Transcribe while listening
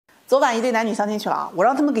昨晚一对男女相亲去了啊，我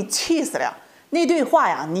让他们给气死了呀！那对话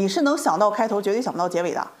呀，你是能想到开头，绝对想不到结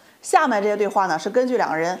尾的。下面这些对话呢，是根据两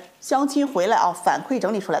个人相亲回来啊反馈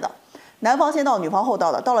整理出来的。男方先到，女方后到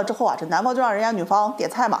的。到了之后啊，这男方就让人家女方点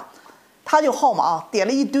菜嘛，他就好嘛啊，点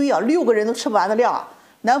了一堆啊，6个人都吃不完的量啊。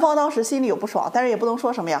男方当时心里有不爽，但是也不能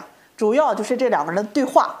说什么呀。主要就是这两个人的对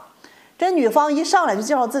话。这女方一上来就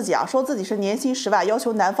介绍自己啊，说自己是年薪10万，要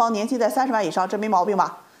求男方年薪在30万以上，这没毛病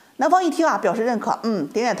吧？男方一听啊，表示认可，点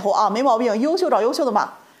点头啊，没毛病，优秀找优秀的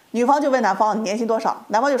嘛。女方就问男方你年薪多少，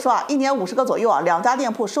男方就说啊，1年50个左右啊，2家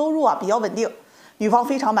店铺，收入啊比较稳定。女方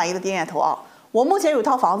非常满意的点点头啊，我目前有一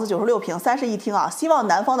套房子96平，30一厅啊，希望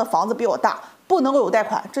男方的房子比我大，不能够有贷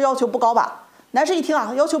款，这要求不高吧？男士一听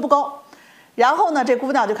啊，要求不高。然后呢，这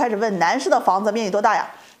姑娘就开始问男士的房子面积多大呀？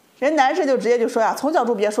人男士就直接就说呀，从小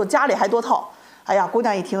住别墅，家里还多套。哎呀，姑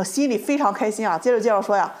娘一听心里非常开心啊，接着介绍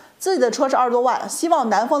说呀，自己的车是20多万，希望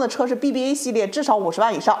男方的车是 BBA 系列，至少50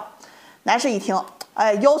万以上。男士一听，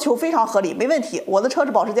哎，要求非常合理，没问题，我的车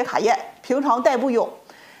是保时捷卡宴，平常代步用。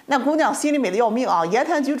那姑娘心里美得要命啊，言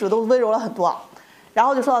谈举止都温柔了很多。然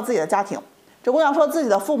后就说到自己的家庭，这姑娘说自己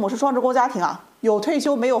的父母是双职工家庭啊，有退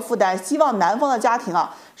休没有负担，希望男方的家庭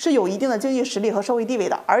啊是有一定的经济实力和社会地位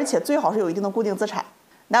的，而且最好是有一定的固定资产。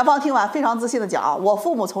男方听完非常自信的讲啊，我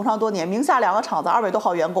父母从商多年，名下2个厂子，200多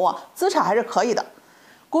号员工啊，资产还是可以的。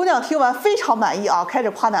姑娘听完非常满意啊，开始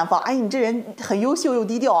夸男方，哎，你这人很优秀又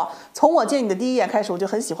低调啊，从我见你的第一眼开始我就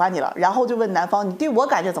很喜欢你了。然后就问男方，你对我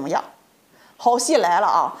感觉怎么样？好戏来了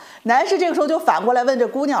啊！男士这个时候就反过来问这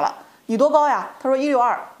姑娘了，你多高呀？他说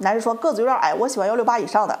162，男士说个子有点矮，我喜欢168以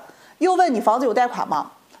上的。又问你房子有贷款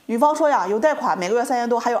吗？女方说呀，有贷款，每个月3年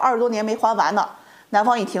多，还有20多年没还完呢。男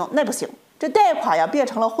方一听，那不行，这贷款呀变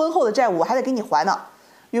成了婚后的债务，我还得给你还呢。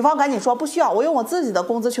女方赶紧说不需要，我用我自己的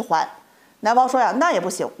工资去还。男方说呀，那也不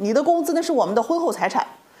行，你的工资那是我们的婚后财产。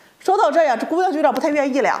说到这呀，这姑娘就有点不太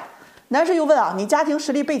愿意了呀。男士又问啊，你家庭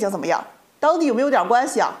实力背景怎么样？当地有没有点关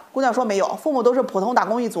系啊？姑娘说没有，父母都是普通打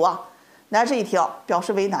工一族啊。男士一听表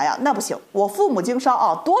示为难呀，那不行，我父母经商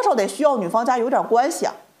啊，多少得需要女方家有点关系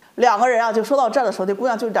啊。两个人啊就说到这儿的时候，这姑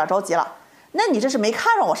娘就有点着急了，那你这是没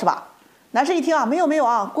看上我是吧？男士一听啊，没有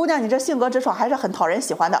啊，姑娘你这性格直爽，还是很讨人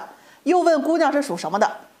喜欢的。又问姑娘是属什么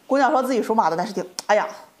的，姑娘说自己属马的。男士听，哎呀，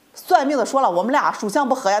算命的说了，我们俩属相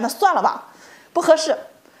不合呀，那算了吧，不合适。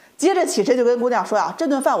接着起身就跟姑娘说呀，这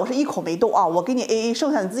顿饭我是一口没动啊，我给你 AA，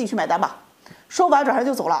 剩下你自己去买单吧。说完转身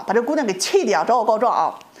就走了，把这姑娘给气的呀，找我告状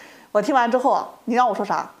啊！我听完之后啊，你让我说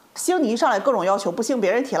啥？兴你一上来各种要求，不兴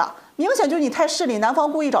别人提了，明显就是你太势利，男方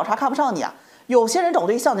故意找茬看不上你啊！有些人找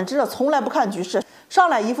对象，你知道从来不看局势，上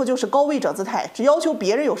来一副就是高位者姿态，只要求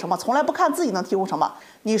别人有什么，从来不看自己能提供什么。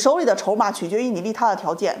你手里的筹码取决于你利他的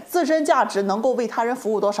条件，自身价值能够为他人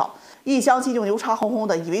服务多少。一相亲就牛叉哄哄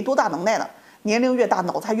的，以为多大能耐呢？年龄越大，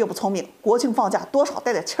脑子还越不聪明。国庆放假多少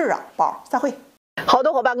带点气儿啊，宝，散会。好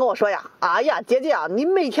多伙伴跟我说呀，哎呀，姐姐啊，你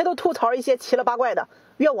每天都吐槽一些七了八怪的，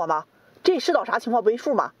怨我吗？这世道啥情况没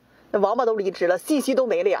数吗？那王八都离职了，信息都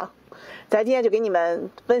没了呀。咱今天就给你们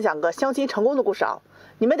分享个相亲成功的故事啊，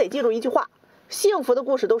你们得记住一句话，幸福的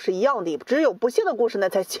故事都是一样的，只有不幸的故事呢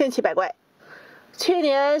才千奇百怪。去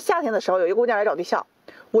年夏天的时候，有一个姑娘来找对象，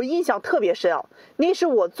我印象特别深啊，那是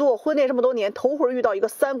我做婚恋这么多年头回遇到一个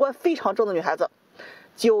3观非常正的女孩子。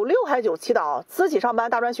96还是97的啊，私企上班，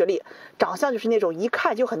大专学历，长相就是那种一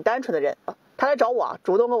看就很单纯的人。她来找我啊，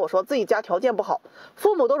主动跟我说自己家条件不好，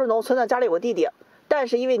父母都是农村的，家里有个弟弟，但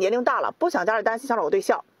是因为年龄大了，不想家里担心，想找个对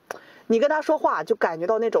象。你跟她说话就感觉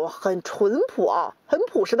到那种很淳朴啊，很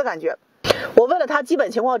朴实的感觉。我问了她基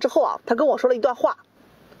本情况之后啊，她跟我说了一段话，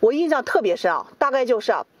我印象特别深啊，大概就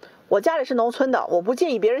是啊，我家里是农村的，我不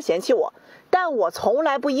介意别人嫌弃我，但我从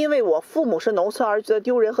来不因为我父母是农村而觉得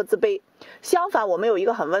丢人和自卑。相反，我们有一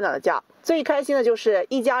个很温暖的家，最开心的就是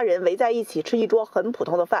一家人围在一起吃一桌很普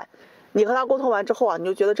通的饭。你和她沟通完之后啊，你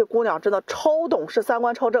就觉得这姑娘真的超懂事，3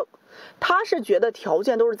观超正。她是觉得条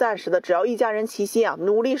件都是暂时的，只要一家人齐心啊，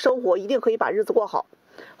努力生活，一定可以把日子过好。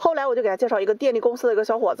后来我就给她介绍一个电力公司的一个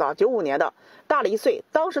小伙子啊，95年的，大了1岁，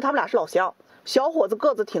当时他们俩是老乡。小伙子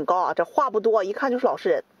个子挺高啊，这话不多，一看就是老实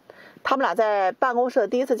人。他们俩在办公室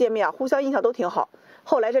第一次见面啊，互相印象都挺好。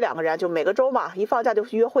后来这两个人就每个周嘛，一放假就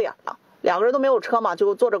去约会啊。两个人都没有车嘛，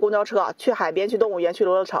就坐着公交车去海边、去动物园、去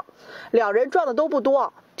游乐场。两人赚的都不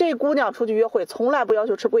多，这姑娘出去约会从来不要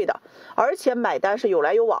求吃贵的，而且买单是有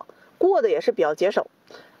来有往，过得也是比较节省。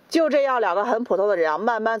就这样，两个很普通的人啊，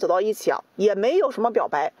慢慢走到一起啊，也没有什么表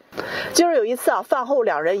白。就是有一次啊，饭后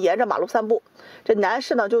两人沿着马路散步，这男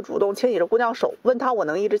士呢就主动牵起这姑娘手，问她我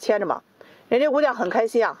能一直牵着吗？人家姑娘很开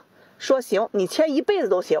心啊，说行，你牵一辈子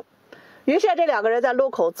都行。于是这两个人在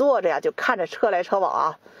路口坐着呀，就看着车来车往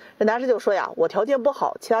啊。这男士就说呀，我条件不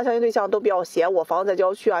好，其他相亲对象都比较嫌我房子在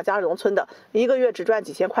郊区啊，家是农村的，一个月只赚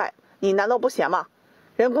几千块，你难道不嫌吗？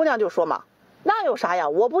人姑娘就说嘛，那有啥呀，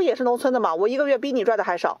我不也是农村的吗？我一个月比你赚的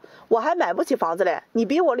还少，我还买不起房子嘞，你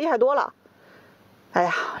比我厉害多了。哎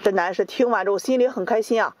呀，这男士听完之后心里很开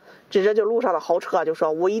心啊，指着就路上的豪车就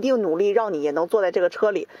说，我一定努力让你也能坐在这个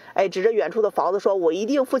车里。哎，指着远处的房子说，我一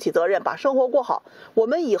定负起责任，把生活过好，我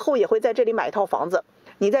们以后也会在这里买一套房子，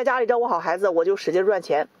你在家里照顾好孩子，我就使劲赚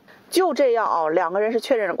钱。就这样啊，两个人是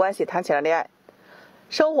确认了关系，谈起了恋爱。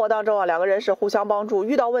生活当中啊，两个人是互相帮助，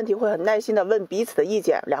遇到问题会很耐心的问彼此的意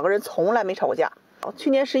见，两个人从来没吵过架。去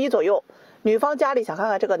年11左右，女方家里想看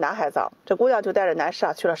看这个男孩子，这姑娘就带着男士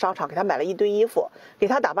去了商场，给他买了一堆衣服，给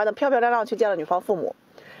他打扮的漂漂亮亮，去见了女方父母。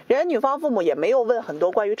人女方父母也没有问很多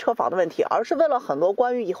关于车房的问题，而是问了很多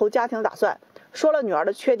关于以后家庭的打算，说了女儿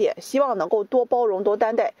的缺点，希望能够多包容多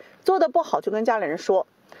担待，做得不好就跟家里人说。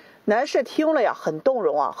男士听了呀，很动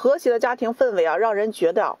容啊，和谐的家庭氛围啊，让人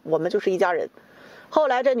觉得我们就是一家人。后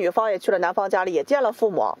来这女方也去了男方家里，也见了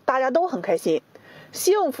父母，大家都很开心。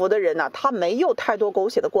幸福的人呢，他没有太多狗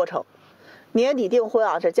血的过程。年底订婚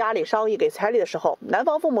啊，这家里商议给彩礼的时候，男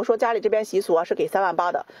方父母说家里这边习俗啊是给3万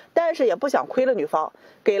8的，但是也不想亏了女方，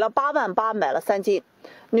给了8万8买了3金。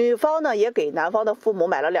女方呢也给男方的父母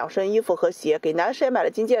买了2身衣服和鞋，给男士也买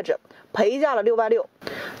了金戒指，陪嫁了6万6。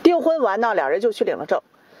订婚完呢，两人就去领了证。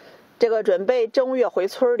这个准备正月回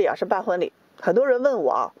村里啊是办婚礼。很多人问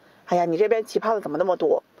我啊，哎呀，你这边奇葩的怎么那么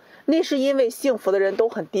多？那是因为幸福的人都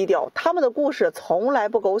很低调，他们的故事从来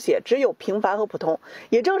不狗血，只有平凡和普通。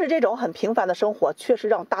也正是这种很平凡的生活，确实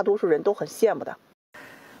让大多数人都很羡慕的。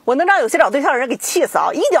我能让有些找对象的人给气死啊，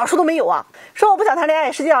一点数都没有啊！说我不想谈恋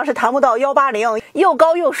爱，实际上是谈不到180，又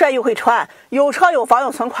高又帅又会穿，有车有房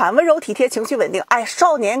有存款，温柔体贴情绪稳定，哎，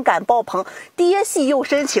少年感爆棚，爹系又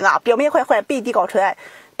深情啊，表面坏坏，背地搞纯爱，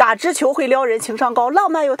打直球会撩人，情商高，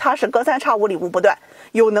浪漫又踏实，隔三差五礼物不断，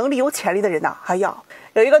有能力有潜力的人呐。哎呀，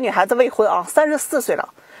有一个女孩子未婚啊，34岁了，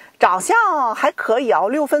长相还可以啊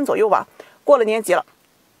，6分左右吧，过了年级了，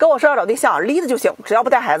跟我说要找对象，离的就行，只要不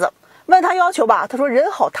带孩子。问他要求吧，他说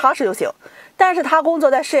人好踏实就行，但是他工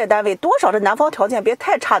作在事业单位，多少这男方条件别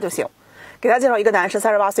太差就行。给他介绍一个男士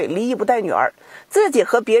，38岁，离异不带女儿，自己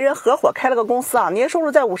和别人合伙开了个公司啊，年收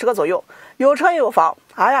入在50个左右，有车也有房。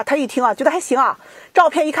哎呀，他一听啊，觉得还行啊，照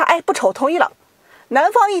片一看，哎，不丑，同意了。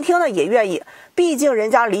男方一听呢，也愿意，毕竟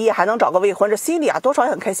人家离异还能找个未婚，这心里啊多少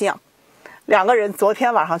也很开心啊。两个人昨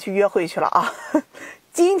天晚上去约会去了啊，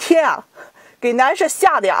今天啊，给男士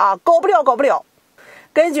吓得呀搞不了。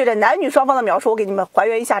根据这男女双方的描述，我给你们还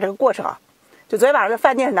原一下这个过程啊。就昨天晚上这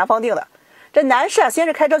饭店是男方订的，这男士啊先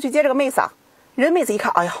是开车去接这个妹子啊，人妹子一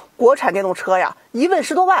看，哎呀，国产电动车呀，一问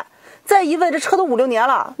10多万，再一问这车都5、6年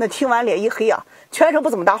了，那听完脸一黑啊，全程不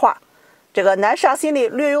怎么搭话。这个男士啊心里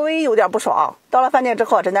略微有点不爽啊。到了饭店之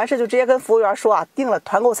后，这男士就直接跟服务员说啊，订了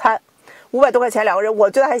团购餐，500多块钱两个人，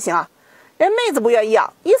我觉得还行啊。人妹子不愿意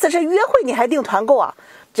啊，意思是约会你还订团购啊，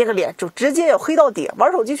这个脸就直接要黑到底，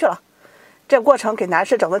玩手机去了。这过程给男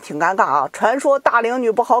士整得挺尴尬啊，传说大龄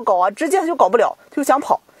女不好搞啊，直接他就搞不了，就想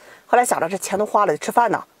跑。后来想着这钱都花了，得吃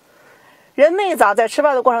饭呢。人妹子啊在吃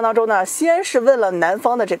饭的过程当中呢，先是问了男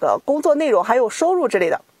方的这个工作内容还有收入之类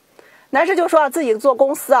的。男士就说啊，自己做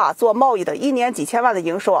公司啊，做贸易的，一年几千万的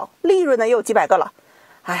营收啊，利润呢也有几百个了。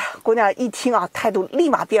哎呀，姑娘一听啊，态度立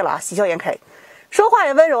马变了，喜笑颜开，说话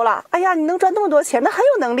也温柔了。哎呀，你能赚那么多钱，那很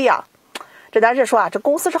有能力啊。这男士说啊，这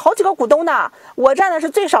公司是好几个股东呢，我占的是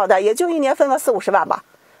最少的，也就一年分个40、50万吧。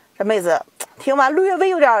这妹子听完略微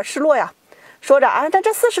有点失落呀，说着啊，但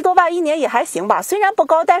这40多万一年也还行吧，虽然不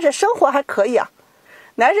高，但是生活还可以啊。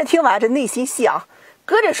男士听完这内心戏啊，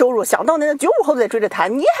搁这收入想当年的95后都在追着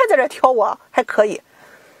谈，你还在这挑我，还可以。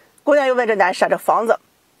姑娘又问这男士啊，这房子，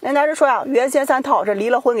那男士说呀，原先3套，这离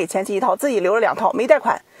了婚给前妻1套，自己留了2套，没贷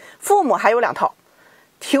款，父母还有2套。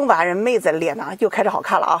听完人妹子的脸呢又开始好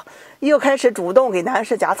看了啊，又开始主动给男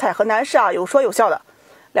士夹菜，和男士啊有说有笑的。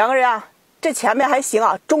两个人啊这前面还行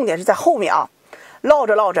啊，重点是在后面啊。唠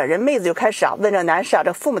着人妹子就开始啊问这男士啊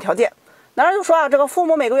这父母条件。男士就说啊，这个父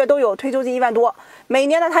母每个月都有退休金1万多，每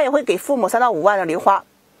年呢他也会给父母3到5万的零花。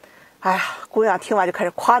哎呀，姑娘听完就开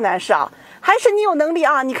始夸男士啊，还是你有能力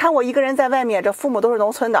啊，你看我一个人在外面，这父母都是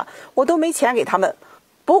农村的，我都没钱给他们，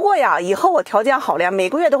不过呀以后我条件好了呀，每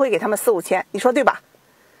个月都会给他们4、5千，你说对吧？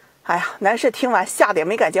哎呀，男士听完吓得也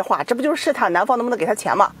没敢接话，这不就是试探男方能不能给他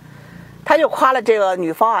钱吗？他就夸了这个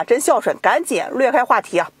女方啊真孝顺，赶紧略开话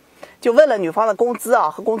题啊，就问了女方的工资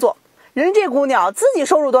啊和工作。人这姑娘自己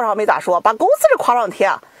收入多少没咋说，把公司是夸上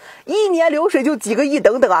天啊，一年流水就几个亿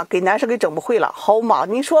等等啊，给男士给整不会了。好嘛，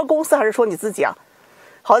你说公司还是说你自己啊？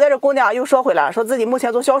好在这姑娘又说回来，说自己目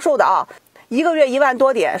前做销售的啊，一个月1万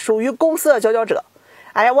多点，属于公司的佼佼者。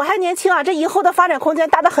哎呀，我还年轻啊，这以后的发展空间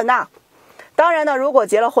大得很呐。当然呢，如果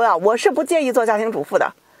结了婚啊，我是不建议做家庭主妇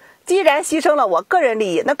的。既然牺牲了我个人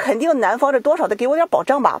利益，那肯定男方这多少得给我点保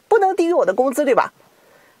障吧，不能低于我的工资，对吧？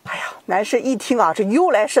哎呀，男士一听啊，这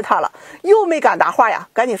又来试探了，又没敢答话呀，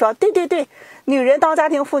赶紧说对对对，女人当家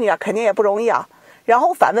庭妇女啊，肯定也不容易啊。然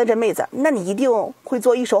后反问这妹子，那你一定会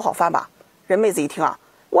做一手好饭吧？人妹子一听啊，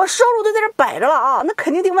我收入都在这摆着了啊，那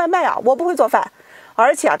肯定订外卖啊，我不会做饭，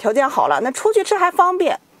而且啊条件好了，那出去吃还方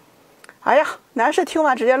便。哎呀，男士听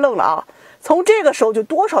完直接愣了啊，从这个时候就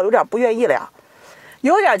多少有点不愿意了呀，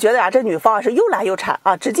有点觉得呀，这女方是又懒又馋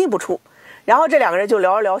啊，只进不出。然后这两个人就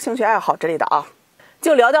聊一聊兴趣爱好之类的啊，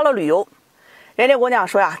就聊到了旅游。人家姑娘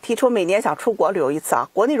说呀，提出每年想出国旅游一次啊，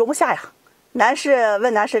国内容不下呀。男士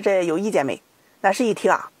问男士这有意见没？男士一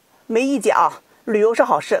听啊，没意见啊，旅游是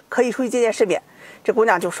好事，可以出去见见世面。这姑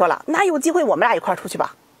娘就说了，那有机会我们俩一块出去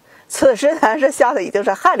吧。此时男士吓得已经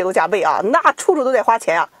是汗流浃背啊，那处处都得花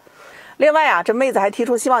钱啊。另外啊，这妹子还提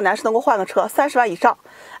出希望男士能够换个车，30万以上，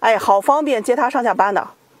哎，好方便接他上下班的。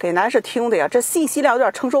给男士听的呀，这信息量有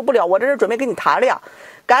点承受不了，我这是准备跟你谈了呀，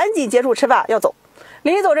赶紧结束吃饭要走。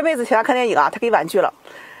临走这妹子请他看电影啊，他给婉拒了。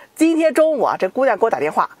今天中午啊，这姑娘给我打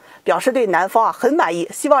电话，表示对男方啊很满意，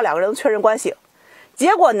希望两个人确认关系。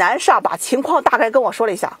结果男士啊把情况大概跟我说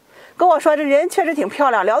了一下，跟我说这人确实挺漂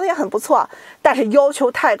亮，聊得也很不错，但是要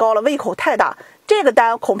求太高了，胃口太大，这个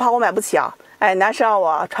单恐怕我买不起啊。哎，男士让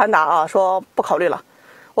我传达啊，说不考虑了。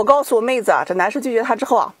我告诉妹子啊，这男士拒绝他之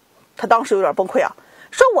后啊，他当时有点崩溃啊，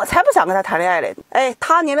说我才不想跟他谈恋爱嘞。哎，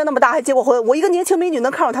他年龄那么大还结过婚，我一个年轻美女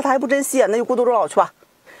能看上他还不珍惜，那就孤独终老去吧。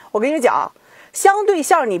我跟你讲啊，相对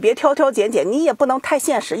象你别挑挑拣拣，你也不能太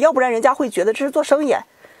现实，要不然人家会觉得这是做生意。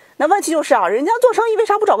那问题就是啊，人家做生意为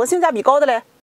啥不找个性价比高的嘞？